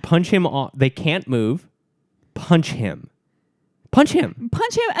 Punch him off. They can't move. Punch him. Punch him,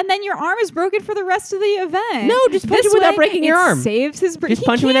 and then your arm is broken for the rest of the event. No, just punch him without breaking your arm. Saves his brain. Just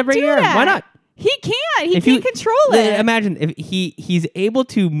punch him without breaking your arm. Why not? He can't. He can't control it. Imagine if he's able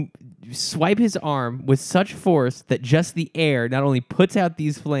to swipe his arm with such force that just the air not only puts out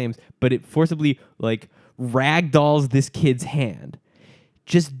these flames, but it forcibly like ragdolls this kid's hand.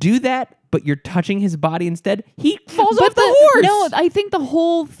 Just do that, but you're touching his body instead. He falls off the horse. No, I think the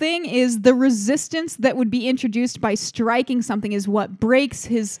whole thing is the resistance that would be introduced by striking something is what breaks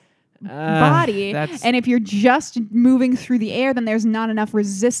his body. And if you're just moving through the air, then there's not enough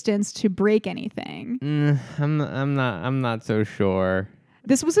resistance to break anything. I'm not so sure.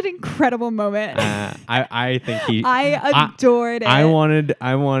 This was an incredible moment. I think he. I adored it. I wanted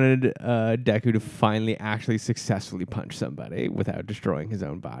Deku to finally actually successfully punch somebody without destroying his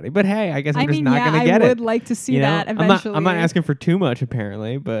own body. But hey, I guess I'm just not going to get it. I would like to see that eventually. I'm not asking for too much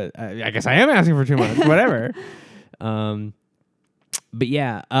apparently, but I guess I am asking for too much. Whatever. But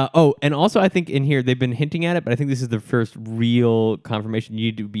yeah. And also I think in here they've been hinting at it, but I think this is the first real confirmation. You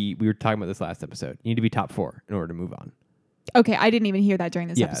need to be. We were talking about this last episode. You need to be top 4 in order to move on. Okay, I didn't even hear that during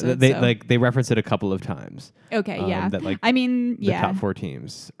this episode. They reference it a couple of times. Okay, yeah. That the top 4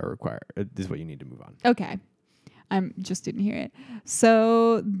 teams are required. Is what you need to move on. Okay, I just didn't hear it.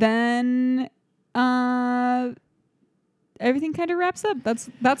 So then, everything kind of wraps up.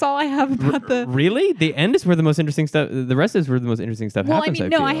 That's all I have about the. Really, the end is where the most interesting stuff. The rest is where the most interesting stuff happens. Well, I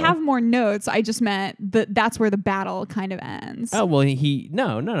mean, I have more notes. I just meant that's where the battle kind of ends. Oh well, he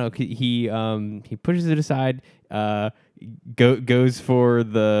pushes it aside. Goes for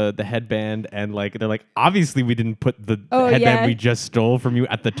the headband, and like they're like, obviously we didn't put the headband we just stole from you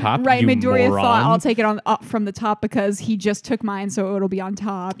at the top. Right, Midoriya moron. thought I'll take it up from the top because he just took mine, so it'll be on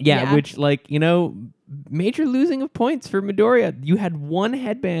top. Yeah, which major losing of points for Midoriya. You had one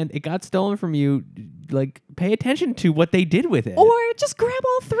headband, it got stolen from you. Like, pay attention to what they did with it, or just grab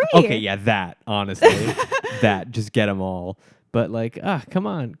all 3. Okay, yeah, that honestly, just get them all. But like, come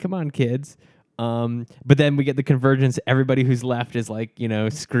on, kids. But then we get the convergence. Everybody who's left is like,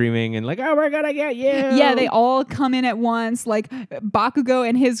 screaming and like, oh, we're gonna get you. Yeah, they all come in at once. Like Bakugo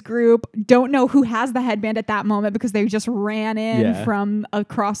and his group don't know who has the headband at that moment because they just ran in from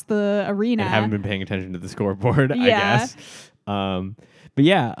across the arena. And haven't been paying attention to the scoreboard, I guess. But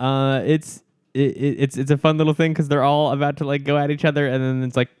yeah, it's a fun little thing because they're all about to like go at each other, and then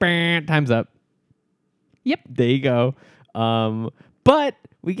it's like, time's up. Yep. There you go. But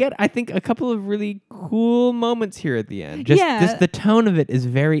we get, I think, a couple of really cool moments here at the end. Just the tone of it is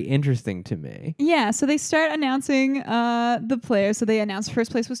very interesting to me. Yeah, so they start announcing the players. So they announced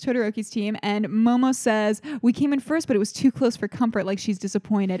first place was Todoroki's team, and Momo says, we came in first, but it was too close for comfort, like she's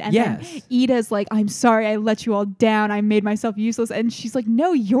disappointed. And then Ida's like, I'm sorry, I let you all down. I made myself useless. And she's like,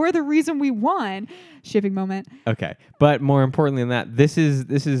 no, you're the reason we won. Shipping moment. Okay, but more importantly than that, this is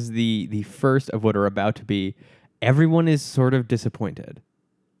the first of what are about to be. Everyone is sort of disappointed.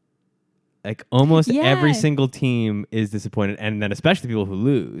 Like almost every single team is disappointed, and then especially people who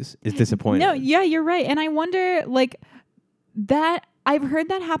lose is disappointed. No, yeah, you're right. And I wonder, like, that I've heard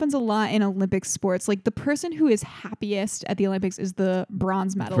that happens a lot in Olympic sports. Like the person who is happiest at the Olympics is the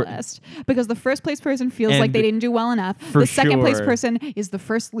bronze medalist because the first place person feels like they didn't do well enough. The second place person is the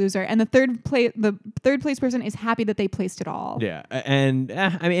first loser, and the third place person is happy that they placed it all. Yeah, and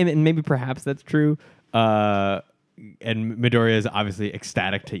I mean, and maybe perhaps that's true. And Midoriya is obviously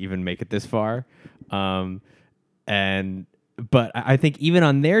ecstatic to even make it this far. But I think even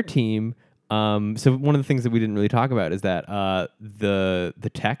on their team, so one of the things that we didn't really talk about is that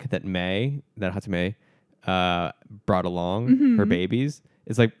the tech that Hatsume brought along, her babies,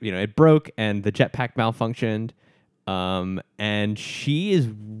 is like, it broke and the jetpack malfunctioned. And she is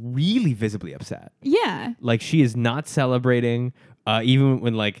really visibly upset. Yeah. Like she is not celebrating. Even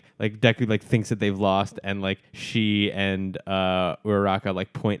when like Deku thinks that they've lost, and like she and Uraraka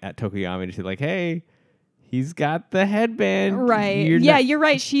like point at Tokoyami to say like, hey, he's got the headband. Right. You're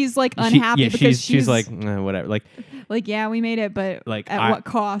right. She's like unhappy because she's like whatever. Like yeah, we made it, but like at what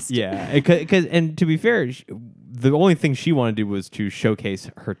cost? Yeah. Because and to be fair, the only thing she wanted to do was to showcase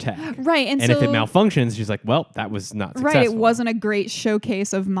her tech. Right. And if it malfunctions, she's like, well, that was not successful. Right. It wasn't a great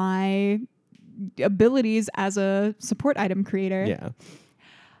showcase of my abilities as a support item creator. Yeah.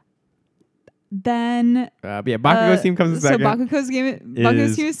 Then Bakugo's team comes in second. So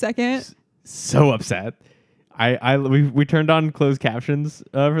Bakugo's team is second. So upset. We turned on closed captions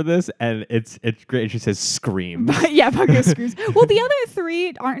for this, and it's great. She says scream. Yeah, Bakugo screams. Well, the other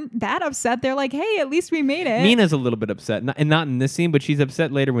 3 aren't that upset. They're like, hey, at least we made it. Mina's a little bit upset, not in this scene, but she's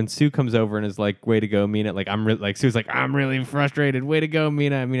upset later when Sue comes over and is like, way to go, Mina. Like Sue's like, I'm really frustrated. Way to go,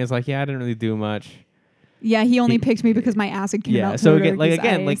 Mina. And Mina's like, yeah, I didn't really do much. Yeah, he only picked me because my acid came out. So again,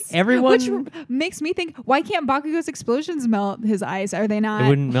 everyone, which makes me think, why can't Bakugo's explosions melt his ice? Are they not? It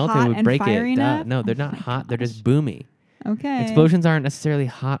wouldn't melt it; it would break it. Enough? No, they're not hot. They're just boomy. Okay. Explosions aren't necessarily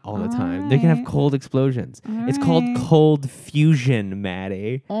hot all the time. They can have cold explosions. It's called cold fusion,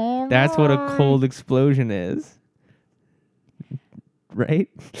 Maddie. That's what a cold explosion is. Right?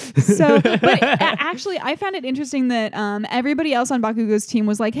 But actually, I found it interesting that everybody else on Bakugo's team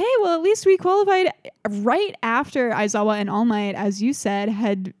was like, hey, well, at least we qualified right after Aizawa and All Might, as you said,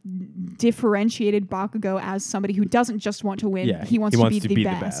 had differentiated Bakugo as somebody who doesn't just want to win. Yeah, he wants to be the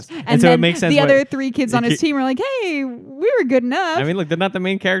best. And so then it makes sense the what- other 3 kids on his team were like, hey, we were good enough. I mean, look, they're not the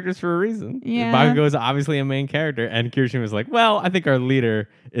main characters for a reason. Yeah. Bakugo is obviously a main character, and Kirishima was like, "Well, I think our leader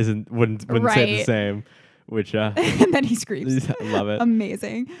wouldn't say the Right. same," which and then he screams. I love it.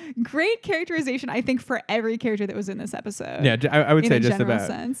 Amazing. Great characterization, I think, for every character that was in this episode. Yeah, I would in say a just general about.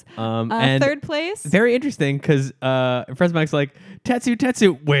 sense. And Third place. very interesting because Fresmack's like,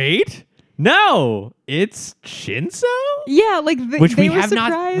 Tetsu, wait, no, it's Shinso, Yeah, like which they we were have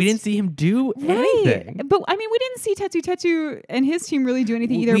not. surprised. We didn't see him do Right. anything. But I mean, we didn't see Tetsu and his team really do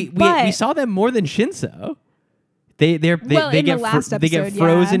anything either. We but saw them more than Shinso. They Well, in get the last they get episode,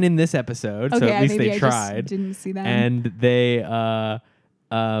 frozen yeah. in this episode, so okay, at least maybe they I tried. just didn't see that. And they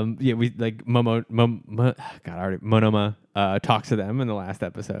we like Monoma talks to them in the last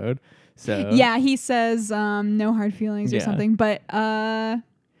episode. So yeah, he says no hard feelings or Yeah. something. But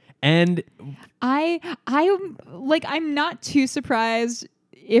and I'm not too surprised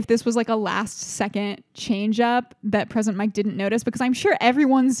if this was like a last second change up that President Mike didn't notice, because I'm sure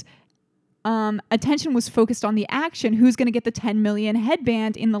everyone's attention was focused on the action. Who's going to get the 10 million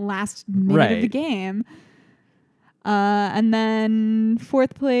headband in the last minute of the Right. game? And then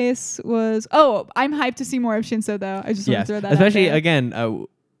 4th place was I'm hyped to see more of Shinso though. I just want yes, to throw that especially out there. again,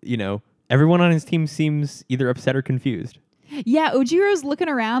 everyone on his team seems either upset or confused. Yeah, Ojiro's looking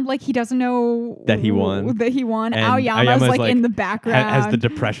around like he doesn't know That he won. That he won. And Aoyama's Aoyama's like in the background. has the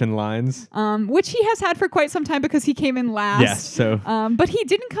depression lines. Which he has had for quite some time because he came in last. Yes, so But he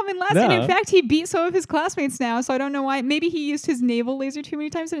didn't come in last, and No. in fact, he beat some of his classmates now. So I don't know why. Maybe he used his navel laser too many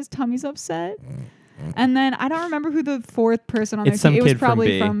times, and his tummy's upset. And then I don't remember who the 4th person on It's their team. some It was kid from probably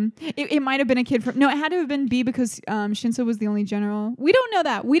B. from. It might have been a kid from. No, it had to have been B because Shinso was the only general. We don't know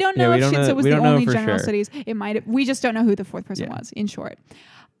that. We don't know we if don't Shinso know- was we the don't know only for general sure. studies. It might have. We just don't know who the 4th person Yeah. was. In short.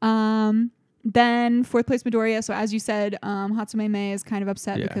 Then 4th place Midoriya. So as you said, Hatsume Mei is kind of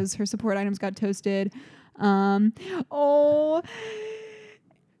upset Yeah. because her support items got toasted. Oh.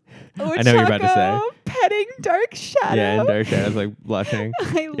 I know what you're about to say. Ochako petting Dark Shadow. yeah, and Dark Shadow's like blushing.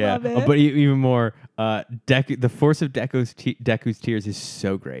 I Yeah, love it. but even more, the force of Deku's tears is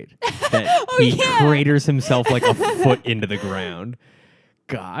so great that Oh, he yeah. craters himself like a foot into the ground.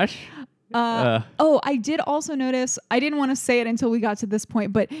 Gosh. I did also notice, I didn't want to say it until we got to this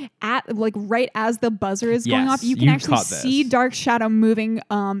point, but right as the buzzer is going Yes, off, you can you actually caught this. see Dark Shadow moving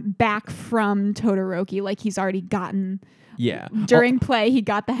back from Todoroki, like he's already gotten Yeah. during play, he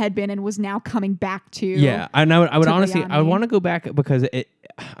got the headband and was now coming back to Yeah, and I would honestly, I Tokoyami. want to go back because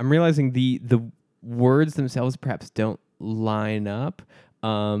I'm realizing the words themselves perhaps don't line up.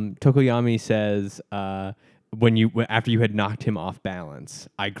 Tokoyami says, after you had knocked him off balance,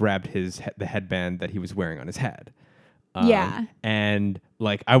 I grabbed the headband that he was wearing on his head. Yeah. And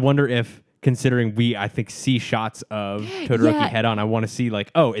like, I wonder if, considering I think see shots of Todoroki Yeah. head on, I want to see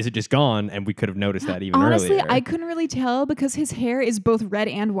like, oh, is it just gone? And we could have noticed that even Honestly, earlier. I couldn't really tell because his hair is both red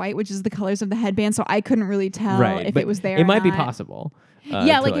and white, which is the colors of the headband, so I couldn't really tell right, if but it was there It or might be not. possible.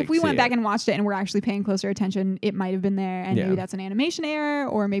 Yeah, to, like if we see went back it. and watched it and we're actually paying closer attention, it might have been there, and Yeah. maybe that's an animation error,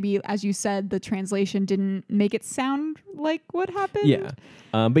 or maybe, as you said, the translation didn't make it sound like what happened. Yeah,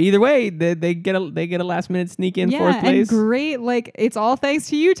 but either way, they get a last minute sneak in yeah, 4th place. and great. Like it's all thanks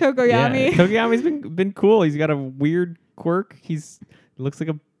to you, Tokoyami. Yeah, Tokoyami's been cool. He's got a weird quirk. Looks like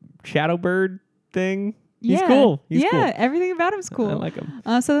a shadow bird thing. He's Yeah. cool. He's cool. Everything about him's cool. I like him.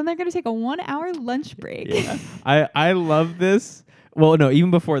 So then they're gonna take a 1 hour lunch break. Yeah, I love this. Well, no,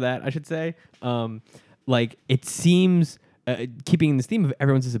 even before that, I should say. Like it seems, keeping this theme of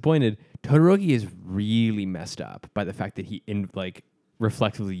everyone's disappointed, Todoroki is really messed up by the fact that he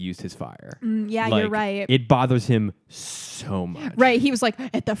reflexively used his fire. Yeah, Like, you're right. It bothers him so much. Right, he was like,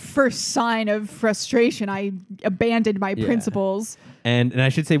 at the first sign of frustration, I abandoned my Yeah. principles. And I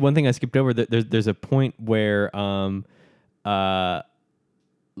should say one thing I skipped over. That there's a point where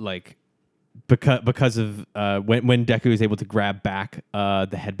like because of when Deku is able to grab back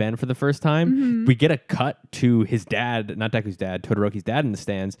the headband for the first time, we get a cut to his dad, not Deku's dad, Todoroki's dad in the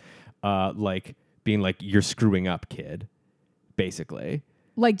stands, like being like, "You're screwing up, kid," basically.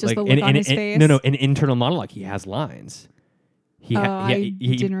 Like just Like the look on his face. No, an internal monologue. He has lines. I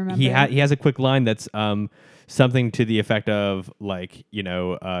didn't remember. He has a quick line that's something to the effect of like,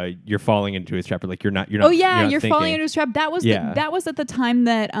 you're falling into his trap, or like you're not. Oh yeah, you're you're not falling thinking. into his trap. That was Yeah. that was at the time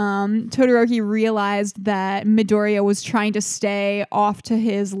that Todoroki realized that Midoriya was trying to stay off to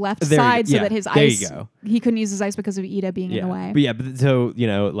his left There you side go. so Yeah, that his there you ice go. he couldn't use his ice because of Ida being in the way. But so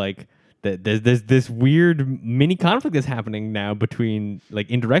like there's this weird mini conflict that's happening now between like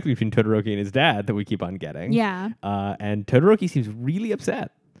indirectly between Todoroki and his dad that we keep on getting. Yeah. And Todoroki seems really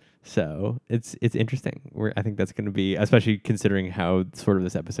upset. So it's interesting. I think that's going to be, especially considering how sort of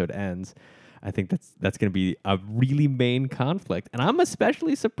this episode ends. I think that's going to be a really main conflict, and I'm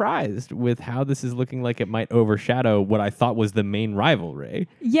especially surprised with how this is looking like it might overshadow what I thought was the main rivalry.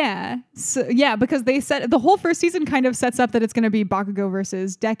 Yeah. So, yeah, because they said the whole first season kind of sets up that it's going to be Bakugo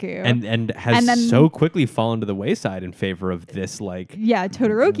versus Deku, and has then, so quickly fallen to the wayside in favor of this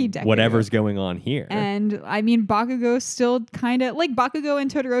Todoroki Deku. whatever's going on here. And I mean, Bakugo still kind of like Bakugo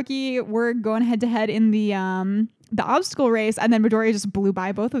and Todoroki were going head to head in the obstacle race, and then Midoriya just blew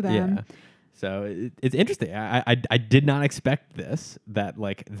by both of them. Yeah. So it's interesting. I did not expect this, that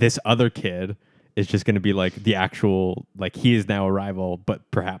like this other kid is just going to be like the actual, like he is now a rival,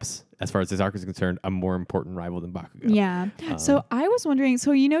 but perhaps as far as this arc is concerned, a more important rival than Bakugo. Yeah. So I was wondering,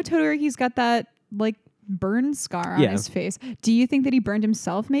 Todoroki's got that like burn scar on his face. Do you think that he burned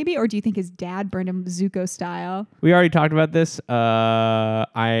himself maybe, or do you think his dad burned him Zuko style? We already talked about this.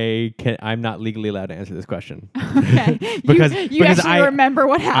 I'm not legally allowed to answer this question. Okay. because you because actually remember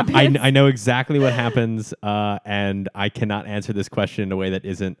what happened. I know exactly what happens, and I cannot answer this question in a way that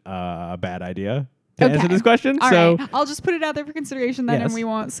isn't a bad idea to answer this question. All so right. I'll just put it out there for consideration then, and we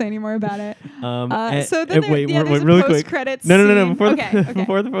won't say any more about it. So then wait, there's really a quick. post-credits No. scene.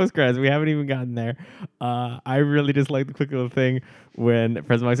 Before the post credits, we haven't even gotten there. I really just like the quick little thing when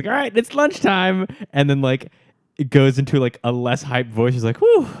President Mike's like, "All right, it's lunchtime," and then like it goes into like a less hyped voice. He's like,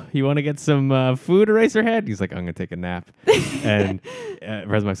 "Whew, you want to get some food, Eraserhead?" He's like, "I'm gonna take a nap," and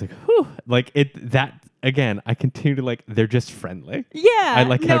President Mike's like, "Whew," like it that. Again, I continue to like, they're just friendly. Yeah. I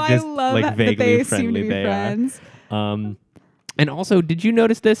like how just I love like that vaguely they friendly seem to be they friends. are. And also, did you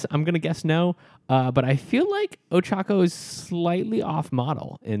notice this? I'm gonna guess no, but I feel like Ochako is slightly off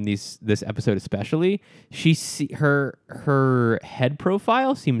model in this episode, especially. Her head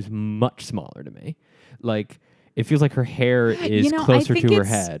profile seems much smaller to me. Like it feels like her hair is closer to her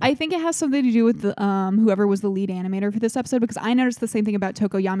head. I think it has something to do with the whoever was the lead animator for this episode, because I noticed the same thing about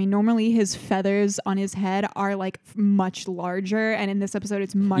Tokoyami. Normally his feathers on his head are like much larger, and in this episode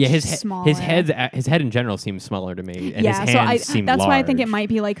it's much smaller. His head in general seems smaller to me, and his hands seem that's large. why I think it might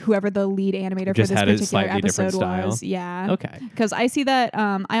be like whoever the lead animator Just for this had a particular slightly different episode style. was. Yeah. Okay. Because I see that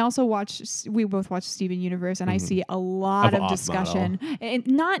I also we both watched Steven Universe, and I see a lot of discussion. And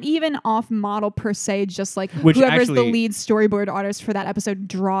not even off model per se, just like whoever's the lead storyboard artist for that episode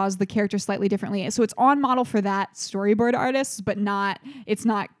draws the character slightly differently. So it's on model for that storyboard artist, but it's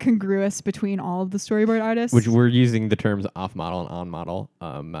not congruous between all of the storyboard artists. Which we're using the terms off model and on model.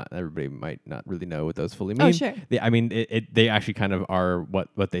 Not everybody might not really know what those fully mean. Oh, sure. They actually kind of are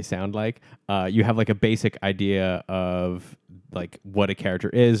what they sound like. You have like a basic idea of like what a character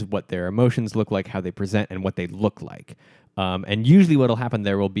is, what their emotions look like, how they present, and what they look like. And usually what'll happen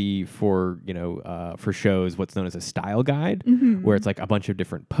there will be for shows what's known as a style guide, where it's like a bunch of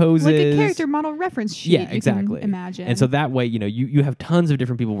different poses. Like a character model reference sheet. Yeah, exactly. You can imagine. And so that way, you have tons of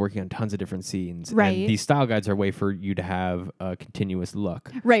different people working on tons of different scenes. Right. And these style guides are a way for you to have a continuous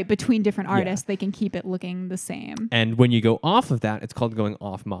look. Right. Between different artists, they can keep it looking the same. And when you go off of that, it's called going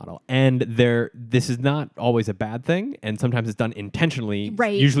off model. And this is not always a bad thing. And sometimes it's done intentionally,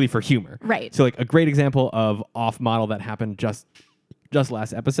 usually for humor. Right. So like a great example of off model that happened just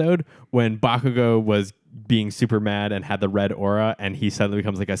last episode, when Bakugo was being super mad and had the red aura, and he suddenly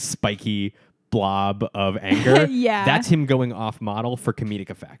becomes like a spiky blob of anger. Yeah. That's him going off model for comedic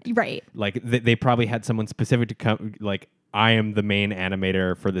effect. Right. Like they probably had someone specific to come, like, I am the main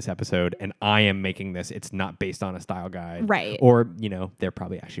animator for this episode and I am making this. It's not based on a style guide. Right. Or, they're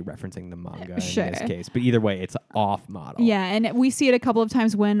probably actually referencing the manga in this case. But either way, it's off model. Yeah, and we see it a couple of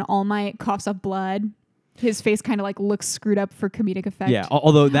times when All Might coughs up blood. His face kind of like looks screwed up for comedic effect. Yeah,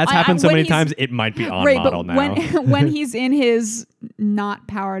 although that's happened so many times, it might be on model now. When he's in his not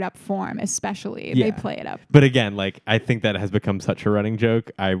powered up form, especially, they play it up. But again, like I think that has become such a running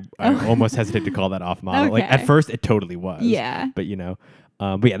joke. I almost hesitate to call that off model. Okay. Like at first, it totally was. Yeah. But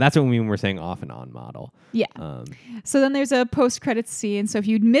but yeah, that's what we mean when we're saying off and on model. Yeah. So then there's a post-credits scene. So if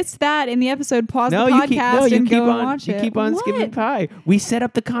you'd missed that in the episode, pause the podcast and go and watch it. You keep on skipping by. We set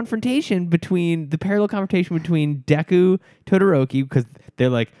up the parallel confrontation between Deku, Todoroki, because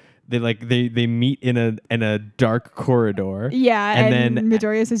they meet in a dark corridor. Yeah, and then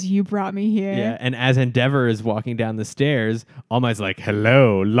Midoriya says, "You brought me here." Yeah, and as Endeavor is walking down the stairs, All Might's like,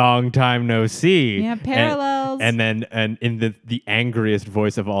 "Hello, long time no see." Yeah, parallels. And then in the angriest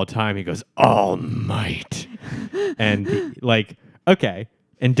voice of all time, he goes, "All Might," and like, okay,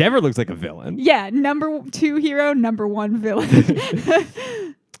 Endeavor looks like a villain. Yeah, number 2 hero, number 1 villain.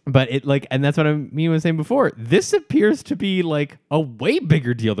 But and that's what I mean when I was saying before. This appears to be like a way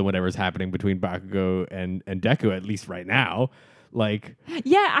bigger deal than whatever's happening between Bakugo and Deku, at least right now. Like,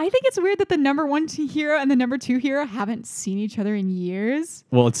 Yeah, I think it's weird that the number one hero and the number two hero haven't seen each other in years.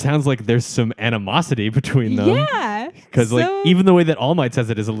 well, it sounds like there's some animosity between them. Yeah. Because like So- even the way that All Might says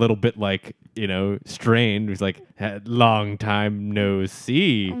it is a little bit like, strained. He's like, long time no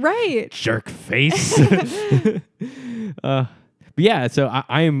see. Right. Jerk face. But yeah, so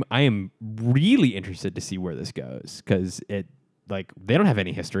I am really interested to see where this goes, because they don't have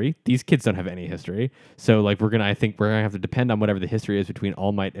any history. These kids don't have any history. So like I think we're gonna have to depend on whatever the history is between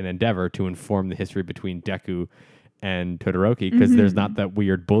All Might and Endeavor to inform the history between Deku and Todoroki, because there's not that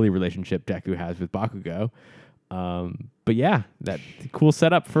weird bully relationship Deku has with Bakugo. But yeah, that cool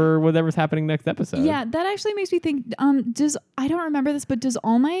setup for whatever's happening next episode. Yeah, that actually makes me think, I don't remember this, but does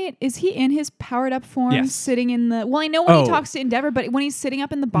All Might, is he in his powered up form Yes. sitting in the, well, I know when Oh. he talks to Endeavor, but when he's sitting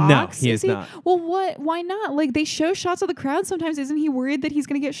up in the box, he is not. Well, why not? Like, they show shots of the crowd sometimes. Isn't he worried that he's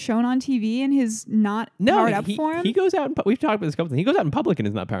going to get shown on TV in his not powered up form? he goes out, we've talked about this a couple times. He goes out in public and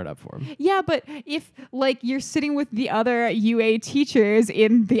is not powered up for him. Yeah, but if like you're sitting with the other UA teachers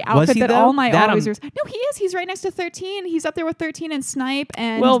in the Was outfit he, that though? All Might That always I'm- wears. No, he is. He's right next to 13. He's up there with 13 and Snipe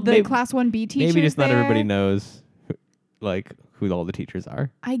and Well, the maybe- class 1B teachers. Maybe just not there. everybody knows who all the teachers are.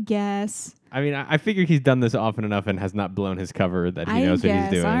 I guess. I mean, I figure he's done this often enough and has not blown his cover that he I knows what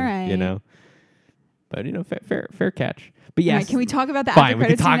guess, he's doing. all right. But fair catch. But yes, Right, can we talk about the fine, after we can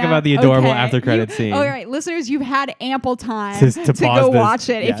credit scene talk now? about the adorable Okay. after credit scene. All right, listeners, you've had ample time to to pause go this. watch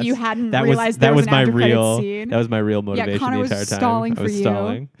it Yes. if you hadn't that realized was there that was was an my after credit real scene. that was my real motivation Yeah, Connor the was entire time. stalling I for was you.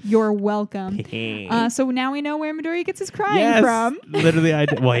 stalling. You're welcome. So now we know where Midoriya gets his crying Yes, from. literally.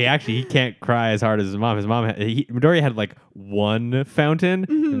 Well, he can't cry as hard as his mom. His mom, Midoriya had like one fountain.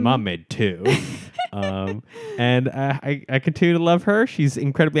 His mom made two. And I continue to love her. She's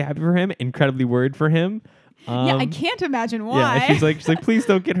incredibly happy for him, incredibly worried for him. Yeah, I can't imagine why. Yeah, she's like, please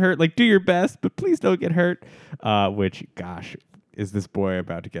don't get hurt. Like, do your best, but please don't get hurt. Which, gosh, is this boy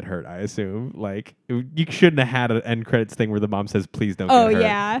about to get hurt? I assume. Like, you shouldn't have had an end credits thing where the mom says, "Please don't Oh, get hurt."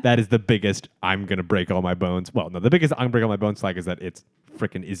 yeah. That is the biggest. I'm gonna break all my bones. Well, no, the biggest I'm gonna break all my bones flag is that it's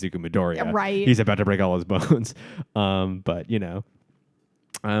freaking Izuku Midoriya. Yeah, right. He's about to break all his bones. But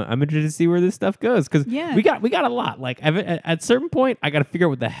I'm interested to see where this stuff goes, because Yeah. we got a lot. Like at a certain point, I got to figure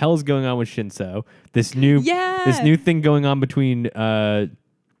out what the hell's going on with Shinso. This new thing going on between Deku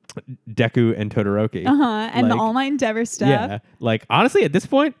and Todoroki. And the Like, All Might Endeavor stuff. Yeah, like honestly, at this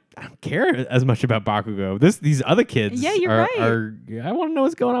point, I don't care as much about Bakugo. These other kids. Yeah, you're are, right. I want to know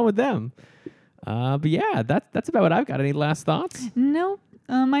what's going on with them. But yeah, that's about what I've got. Any last thoughts? No.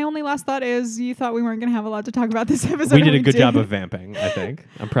 My only last thought is you thought we weren't going to have a lot to talk about this episode. We did and a good job did. of vamping, I think.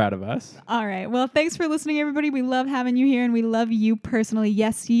 I'm proud of us. All right. Well, thanks for listening, everybody. We love having you here, and we love you personally.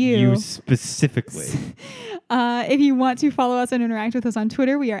 Yes, you. You specifically. If you want to follow us and interact with us on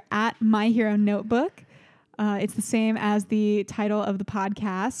Twitter, we are at My Hero Notebook. It's the same as the title of the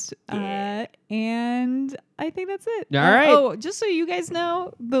podcast. And I think that's it. All right. Oh, just so you guys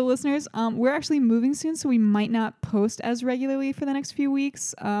know, the listeners, we're actually moving soon, so we might not post as regularly for the next few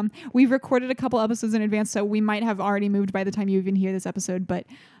weeks. We've recorded a couple episodes in advance, so we might have already moved by the time you even hear this episode, but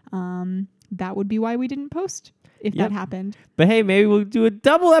that would be why we didn't post if Yep. that happened. But hey, maybe we'll do a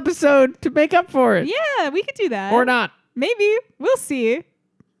double episode to make up for it. Yeah, we could do that. Or not. Maybe. We'll see.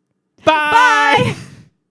 Bye. Bye.